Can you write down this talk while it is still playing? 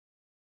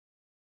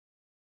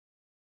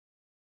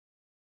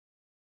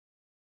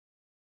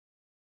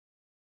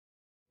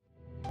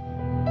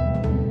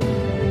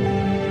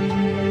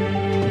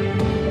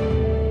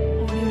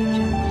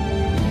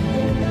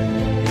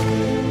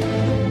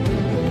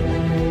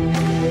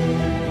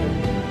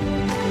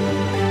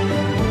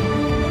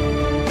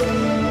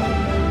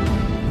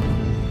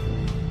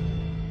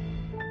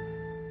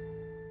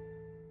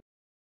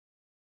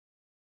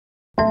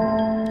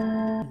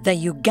The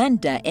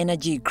Uganda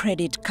Energy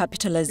Credit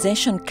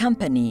Capitalization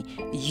Company,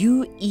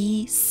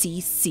 UECCC,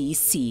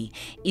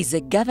 is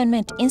a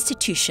government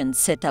institution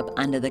set up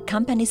under the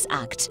Companies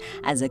Act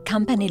as a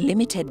company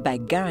limited by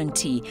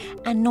guarantee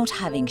and not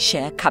having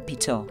share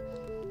capital.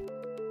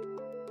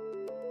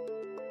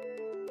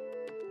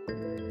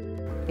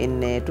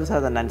 In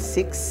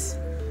 2006,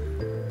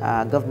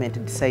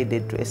 government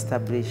decided to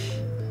establish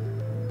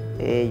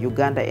a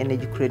Uganda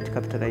Energy Credit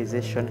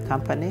Capitalization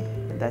Company,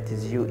 that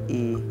is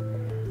UECCC,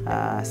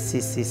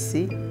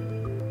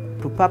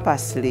 to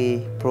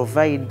purposely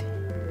provide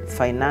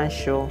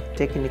financial,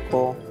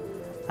 technical,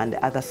 and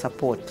other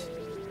support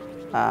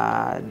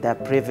the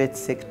private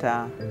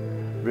sector,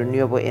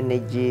 renewable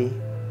energy,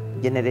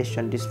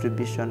 generation,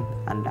 distribution,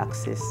 and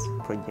access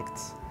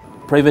projects.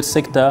 Private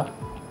sector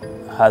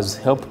has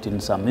helped in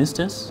some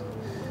instances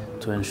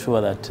to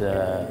ensure that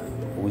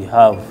we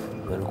have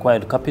the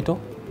required capital,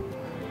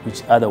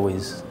 which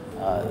otherwise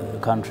the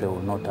country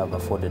would not have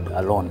afforded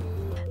alone.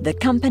 The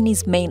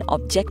company's main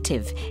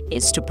objective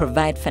is to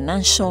provide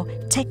financial,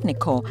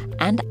 technical,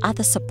 and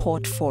other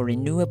support for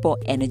renewable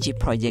energy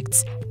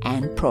projects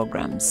and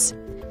programs.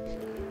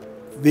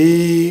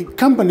 The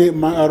company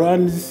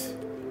runs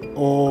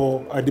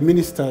or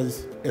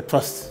administers a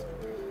trust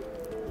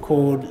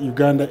called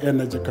Uganda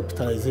Energy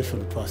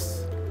Capitalization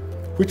Trust,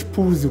 which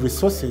pools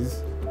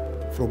resources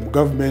from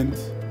government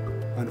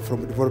and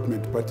from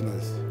development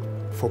partners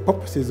for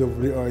purposes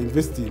of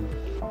investing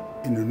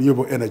in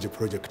renewable energy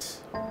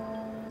projects.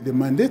 The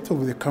mandate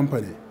of the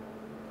company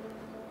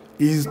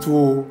is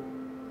to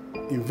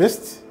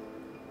invest,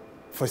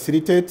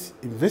 facilitate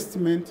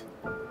investment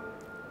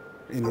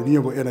in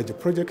renewable energy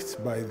projects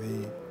by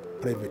the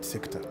private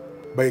sector,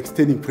 by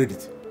extending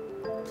credit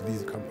to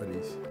these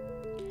companies.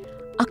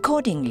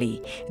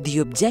 Accordingly, the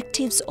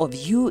objectives of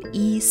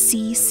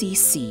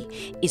UECCC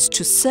is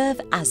to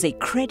serve as a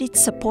credit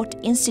support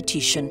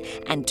institution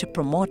and to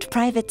promote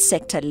private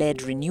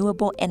sector-led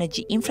renewable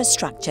energy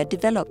infrastructure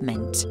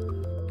development.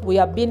 We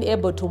have been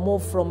able to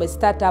move from a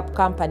startup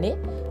company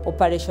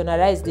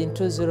operationalized in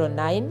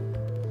 2009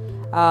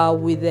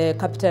 with a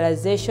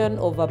capitalization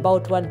of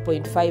about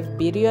 1.5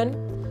 billion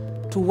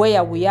to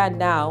where we are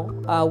now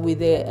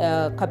with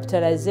a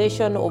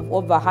capitalization of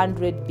over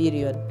 100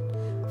 billion.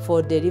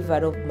 For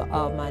delivery of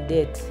our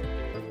mandate.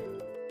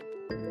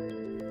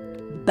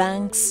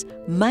 Banks,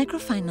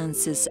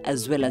 microfinances,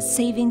 as well as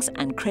savings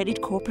and credit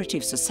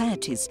cooperative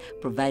societies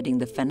providing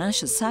the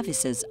financial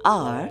services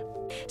are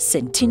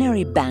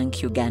Centenary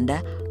Bank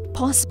Uganda,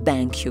 Post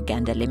Bank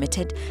Uganda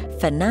Limited,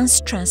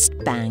 Finance Trust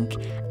Bank,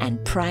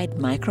 and Pride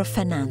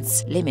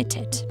Microfinance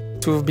Limited.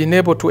 We've been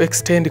able to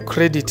extend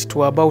credit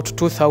to about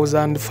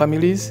 2,000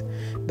 families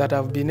that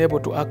have been able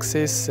to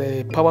access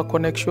power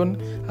connection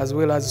as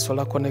well as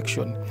solar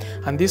connection.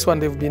 And this one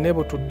they've been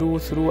able to do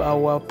through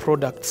our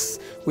products,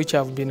 which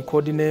have been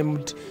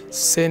codenamed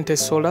Sente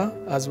Solar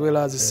as well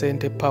as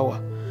Sente Power.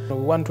 We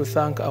want to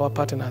thank our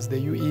partners, the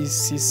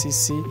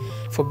UECCC,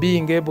 for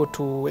being able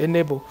to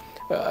enable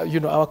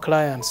our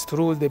clients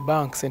through the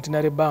bank,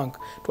 Centenary Bank,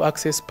 to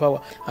access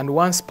power. And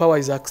once power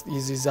is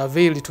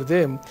availed to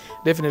them,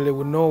 definitely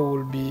we know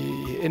we'll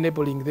be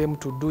enabling them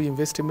to do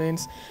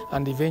investments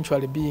and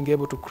eventually being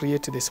able to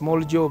create the small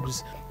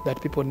jobs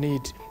that people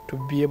need to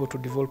be able to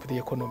develop the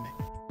economy.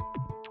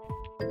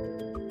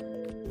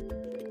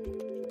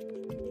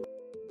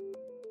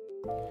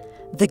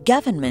 The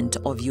Government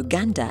of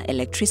Uganda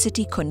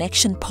Electricity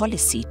Connection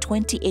Policy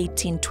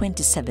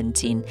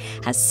 2018-2017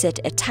 has set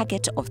a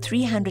target of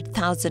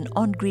 300,000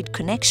 on-grid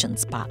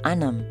connections per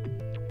annum.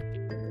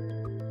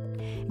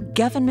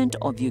 Government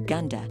of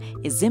Uganda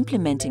is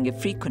implementing a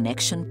free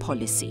connection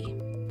policy.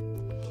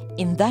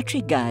 In that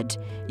regard,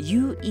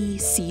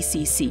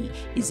 UECCC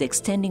is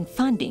extending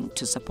funding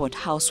to support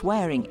house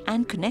wiring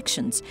and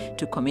connections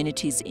to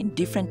communities in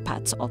different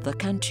parts of the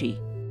country.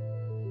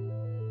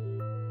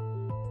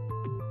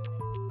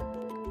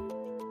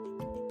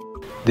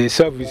 The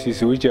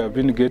services which I've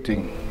been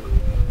getting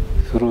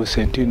through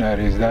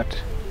Centenary is that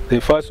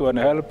the first one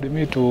helped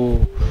me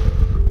to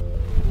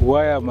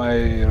wire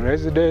my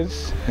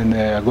residence and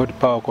I got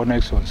power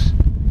connections.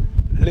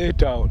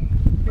 Later on,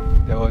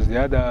 there was the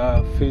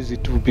other phase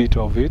 2 bit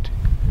of it.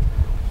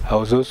 I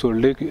was also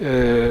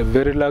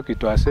very lucky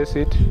to access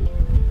it,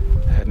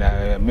 and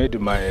I made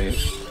my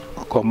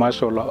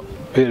commercial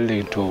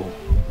building to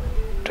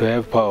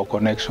have power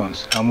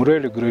connections. I'm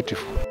really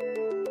grateful.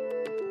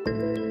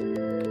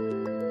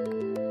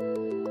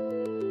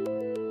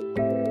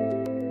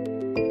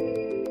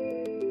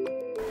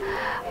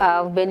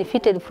 I've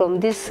benefited from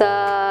this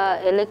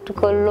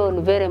electrical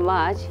loan very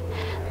much.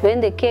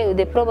 When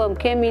the problem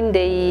came in,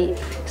 they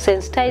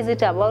sensitized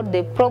it about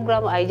the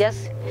program. I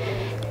just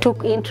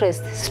took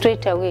interest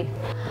straight away.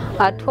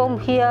 At home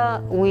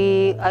here,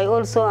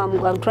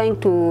 I'm trying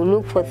to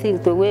look for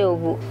things, the way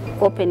of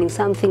opening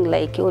something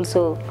like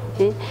also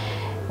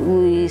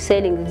we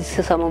selling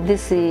some of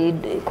these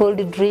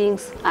cold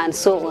drinks and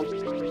so on.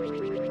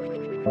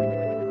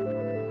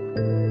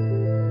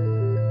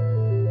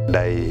 And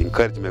I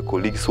encourage my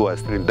colleagues who are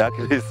still in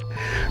darkness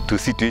to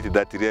see to it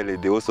that really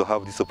they also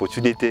have this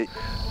opportunity.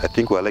 I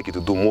think we are likely to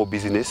do more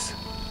business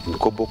in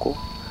Koboko,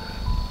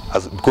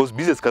 because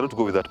business cannot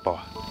go without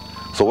power.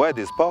 So where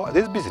there's power,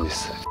 there's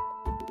business.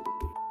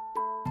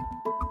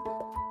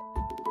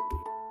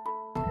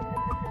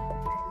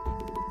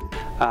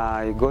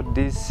 I got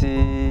this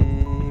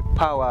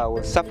power. I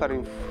was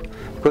suffering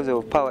because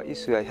of power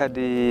issue. I had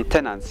the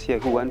tenants here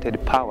who wanted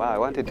power. I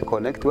wanted to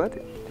connect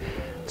with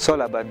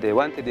solar, but they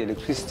wanted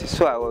electricity.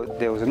 So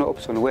there was no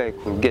option where I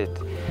could get.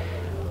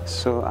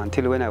 So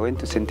until when I went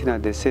to Centenary,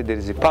 they said there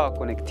is a power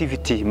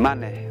connectivity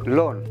money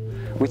loan,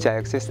 which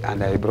I accessed,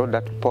 and I brought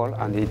that pole,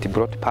 and it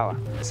brought power.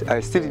 So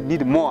I still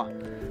need more,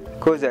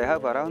 because I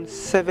have around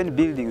 7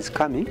 buildings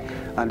coming,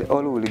 and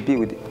all will be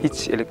with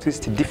each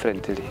electricity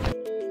differently.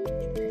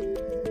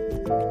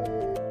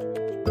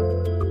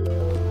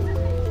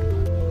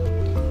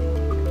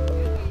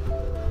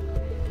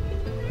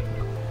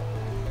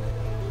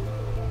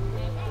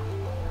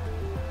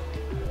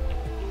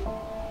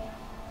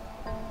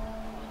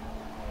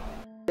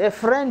 A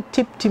friend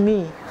tipped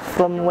me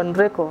from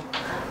Wenreko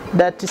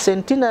that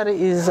Centenary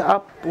is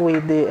up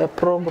with a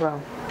program.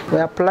 We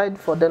applied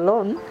for the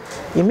loan.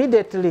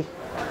 Immediately,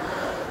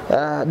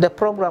 the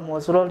program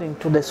was rolled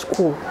into the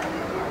school.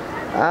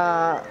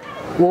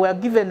 We were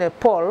given a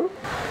pole,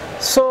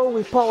 so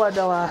we powered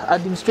our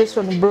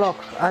administration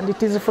block, and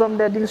it is from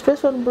the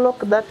administration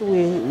block that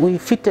we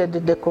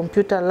fitted the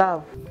computer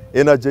lab.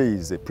 Energy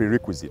is a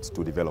prerequisite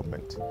to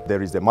development.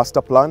 There is a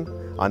master plan,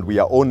 and we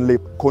are only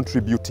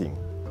contributing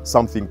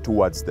something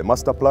towards the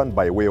master plan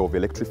by way of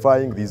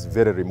electrifying these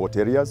very remote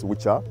areas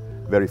which are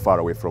very far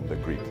away from the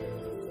grid.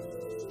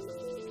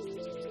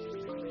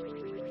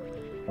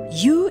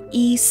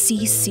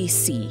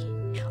 UECCC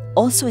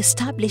also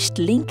established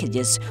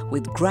linkages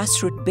with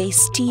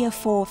grassroots-based Tier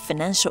 4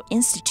 financial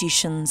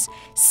institutions,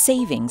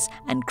 savings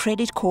and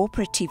credit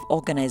cooperative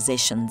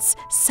organizations,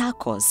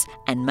 SACCOs,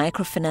 and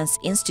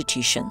microfinance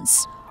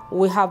institutions.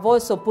 We have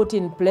also put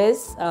in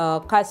place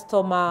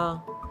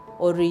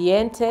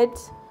customer-oriented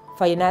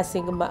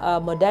financing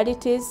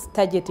modalities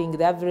targeting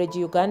the average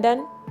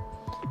Ugandan,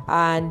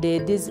 and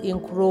these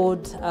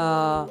include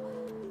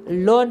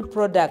loan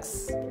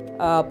products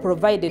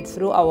provided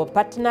through our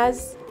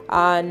partners,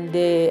 and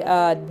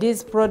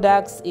these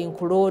products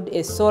include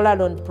a solar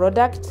loan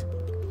product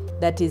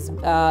that is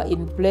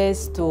in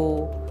place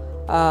to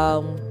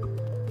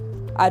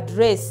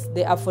address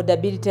the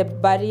affordability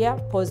barrier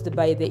posed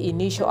by the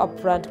initial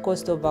upfront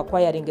cost of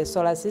acquiring a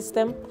solar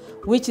system,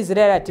 which is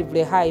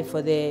relatively high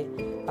for the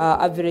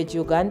average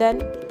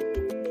Ugandan.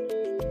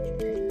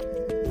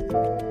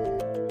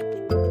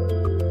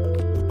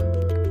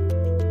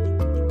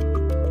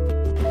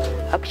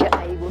 Actually,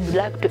 I would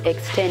like to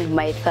extend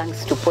my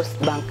thanks to Post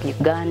Bank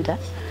Uganda,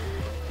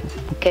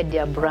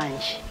 Kedia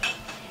branch,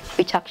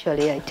 which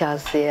actually it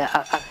has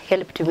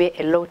helped me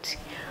a lot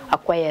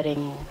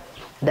acquiring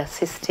the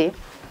system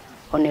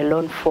on a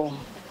loan form.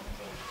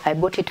 I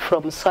bought it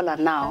from Solar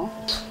now.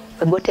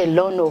 I got a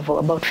loan of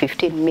about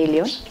 15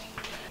 million.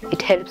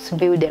 It helps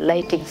build a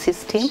lighting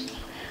system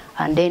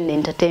and then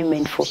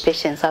entertainment for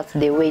patients as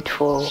they wait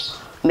for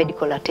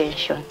medical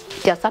attention.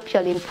 It has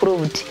actually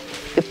improved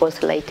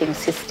people's lighting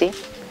system.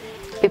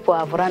 People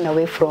have run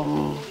away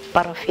from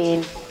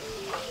paraffin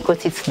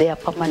because it's there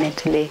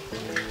permanently.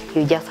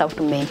 You just have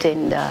to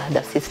maintain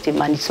the system,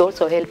 and it's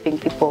also helping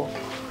people,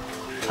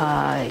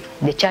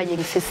 the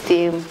charging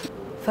system.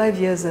 5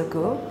 years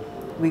ago,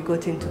 we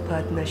got into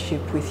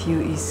partnership with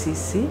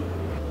UECC.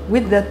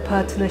 With that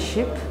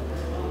partnership,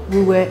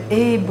 we were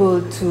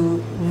able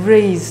to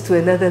raise to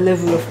another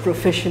level of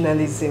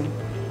professionalism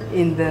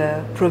in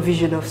the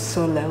provision of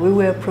solar. We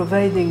were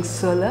providing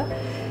solar,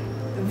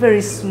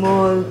 very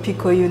small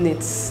pico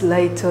units,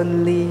 light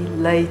only,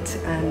 light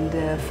and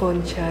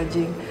phone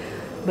charging.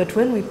 But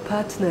when we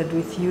partnered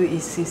with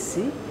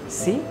UECC,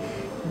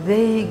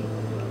 they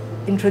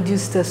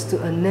introduced us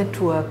to a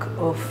network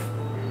of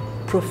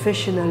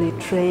professionally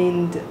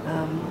trained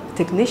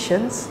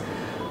technicians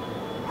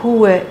who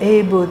were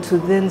able to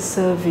then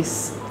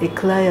service a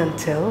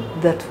clientele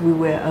that we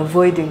were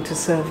avoiding to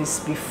service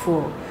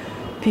before.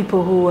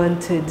 People who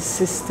wanted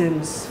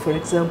systems, for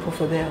example,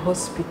 for their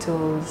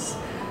hospitals,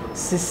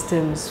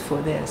 systems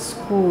for their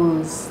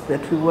schools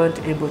that we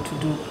weren't able to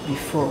do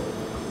before.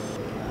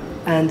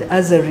 And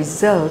as a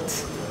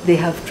result, they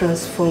have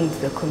transformed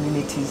the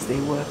communities they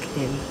work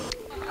in.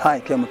 How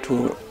I came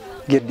to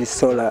get this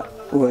solar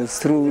was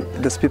through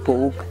those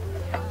people who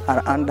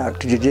are under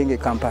Tujenge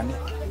company.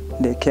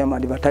 They came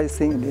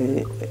advertising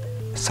the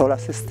solar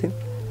system.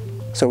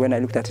 So when I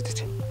looked at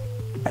it,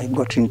 I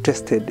got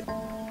interested.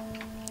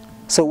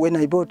 So when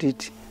I bought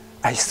it,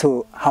 I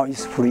saw how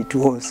useful it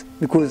was,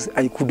 because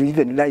I could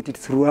even light it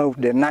throughout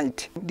the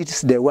night. This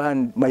is the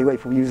one my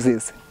wife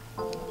uses.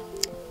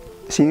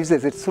 She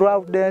uses it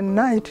throughout the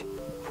night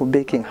for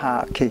baking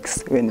her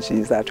cakes when she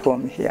is at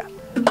home here.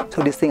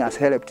 So this thing has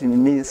helped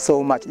me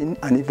so much, and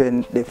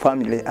even the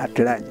family at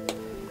large,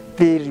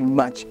 very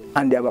much.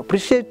 And they have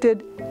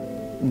appreciated.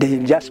 They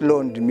just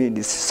loaned me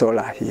this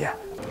solar here.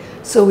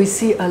 So we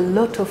see a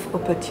lot of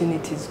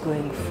opportunities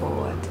going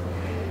forward.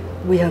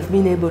 We have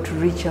been able to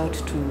reach out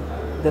to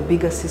the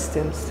bigger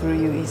systems through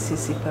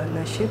UECC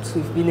partnerships.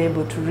 We've been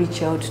able to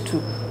reach out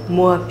to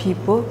more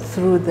people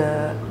through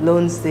the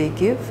loans they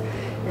give.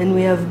 And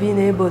we have been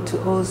able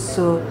to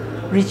also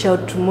reach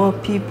out to more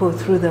people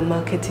through the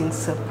marketing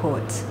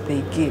support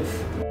they give.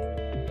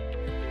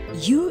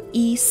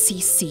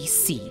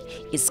 UECCC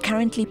is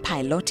currently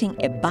piloting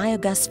a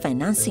biogas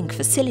financing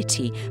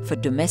facility for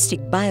domestic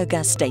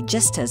biogas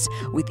digesters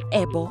with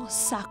EBO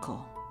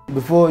SACCO.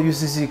 Before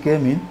UCC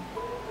came in,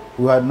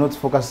 we had not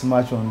focused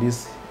much on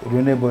these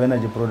renewable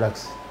energy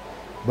products,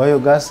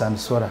 biogas and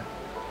solar.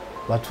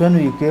 But when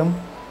we came,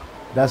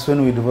 that's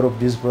when we developed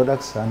these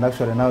products, and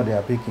actually now they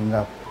are picking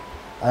up.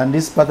 And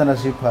this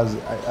partnership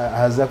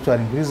has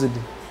actually increased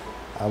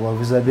our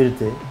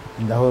visibility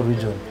in the whole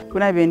region.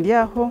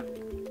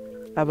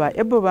 Aba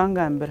ebo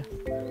bangambira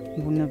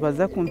ngo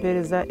baza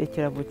kumpereza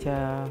ekirabo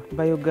kya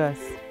biogas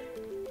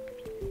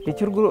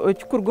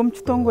ekikurwa mu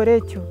kitongore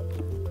ekyo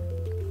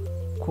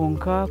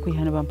konka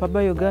kwihana bampa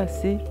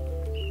biogas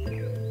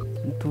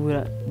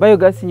ntura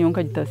biogas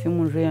nyonka gitasi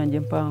mu nje yanjye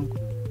mpango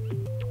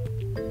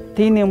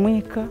tine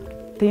mwika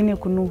tine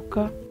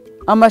kunuka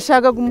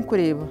amashaga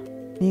gumukureba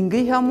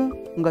ningihamu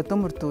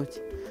ngatomo rutoki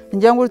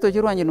njyango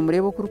rutoki rwanjye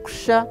numurebo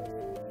kurukusha.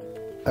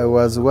 I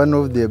was one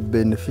of the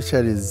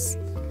beneficiaries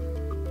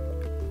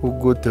who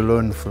got a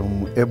loan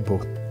from EBO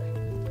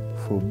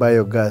for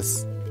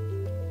biogas.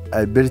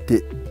 I built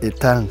a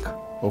tank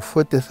of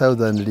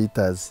 40,000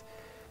 liters.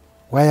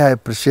 Why I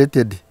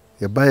appreciated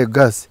the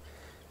biogas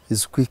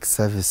is quick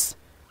service.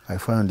 I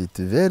found it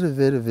very,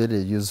 very, very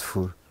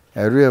useful.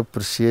 I really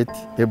appreciate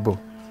EBO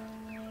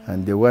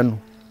and the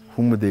one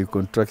whom they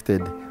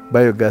contracted,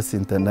 Biogas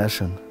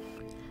International.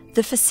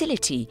 The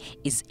facility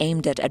is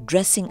aimed at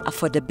addressing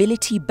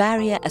affordability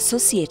barrier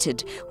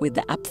associated with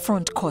the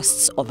upfront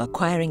costs of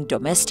acquiring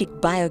domestic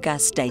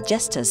biogas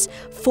digesters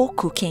for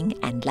cooking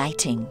and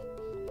lighting.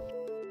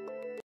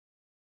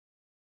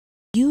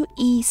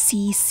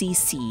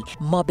 UECCC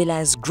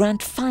mobilized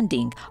grant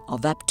funding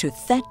of up to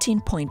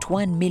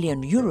 13.1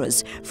 million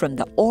euros from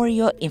the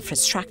Oreo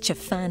Infrastructure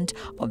Fund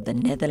of the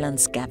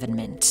Netherlands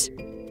government.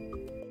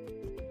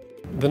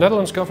 The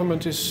Netherlands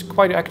government is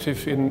quite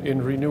active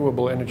in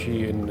renewable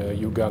energy in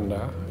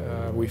Uganda.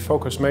 We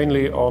focus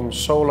mainly on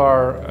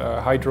solar,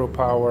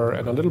 hydropower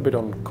and a little bit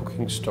on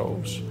cooking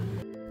stoves.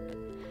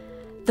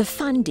 The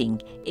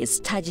funding is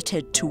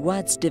targeted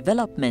towards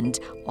development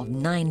of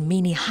 9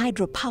 mini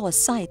hydropower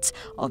sites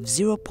of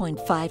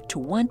 0.5 to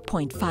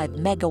 1.5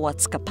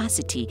 megawatts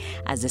capacity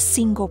as a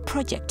single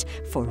project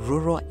for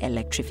rural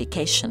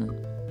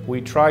electrification. We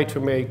try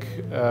to make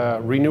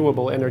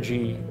renewable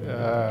energy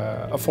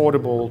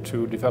affordable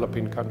to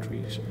developing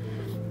countries.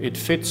 It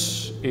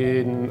fits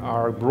in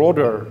our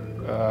broader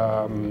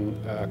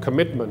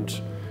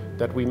commitment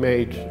that we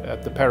made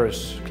at the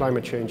Paris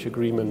Climate Change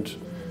Agreement,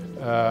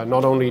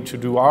 not only to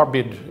do our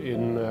bit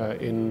in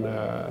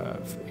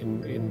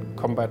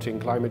combating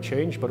climate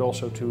change, but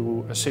also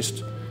to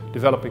assist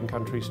developing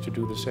countries to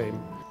do the same.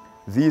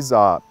 These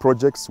are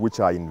projects which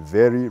are in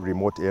very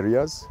remote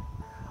areas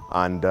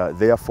and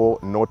therefore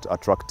not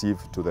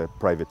attractive to the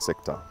private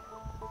sector.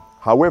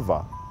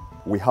 However,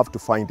 we have to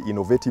find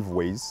innovative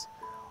ways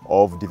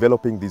of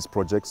developing these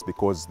projects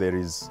because there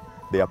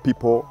are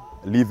people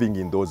living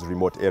in those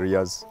remote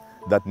areas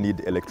that need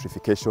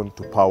electrification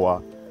to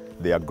power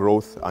their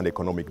growth and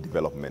economic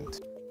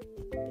development.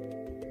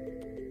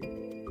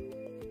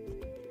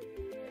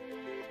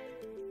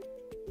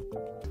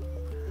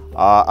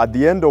 At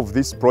the end of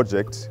this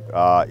project,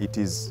 it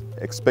is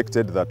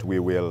expected that we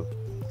will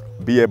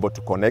be able to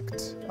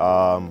connect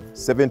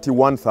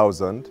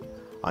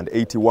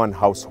 71,081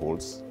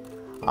 households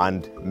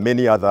and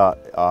many other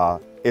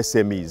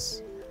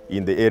SMEs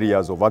in the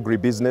areas of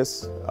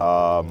agribusiness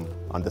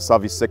and the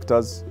service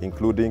sectors,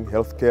 including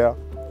healthcare,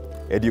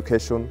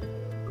 education,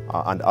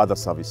 and other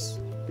service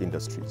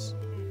industries.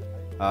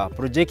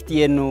 Project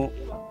yenu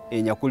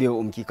enyakuli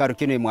umkikaro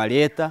kinu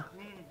imwaleta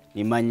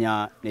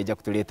imanya neja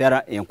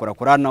kutuletera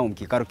enkurakurana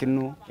umkikaro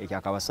kinu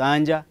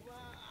ekyakabasanja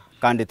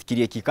kandi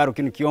tukiriye kikaro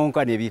kinu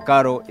kyonka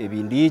nebikaro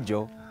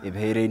ebindijo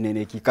ebiherene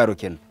nekikaro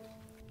kinu.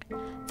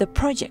 The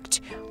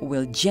project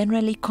will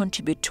generally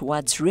contribute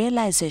towards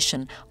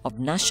realization of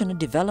National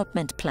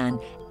Development Plan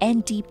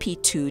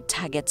NDP2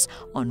 targets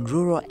on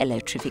rural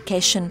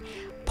electrification,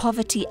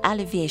 poverty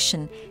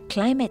alleviation,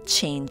 climate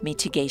change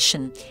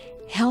mitigation,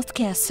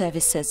 healthcare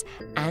services,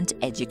 and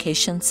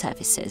education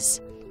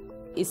services.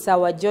 It's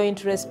our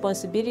joint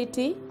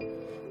responsibility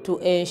to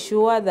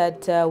ensure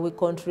that we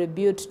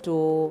contribute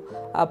to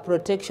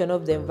protection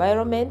of the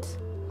environment,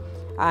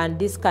 and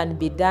this can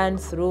be done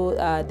through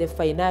the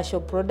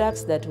financial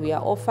products that we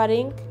are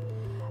offering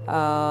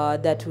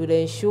that will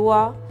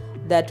ensure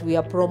that we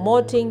are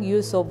promoting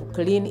use of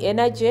clean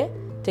energy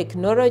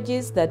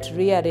technologies that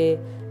really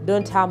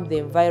don't harm the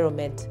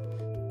environment.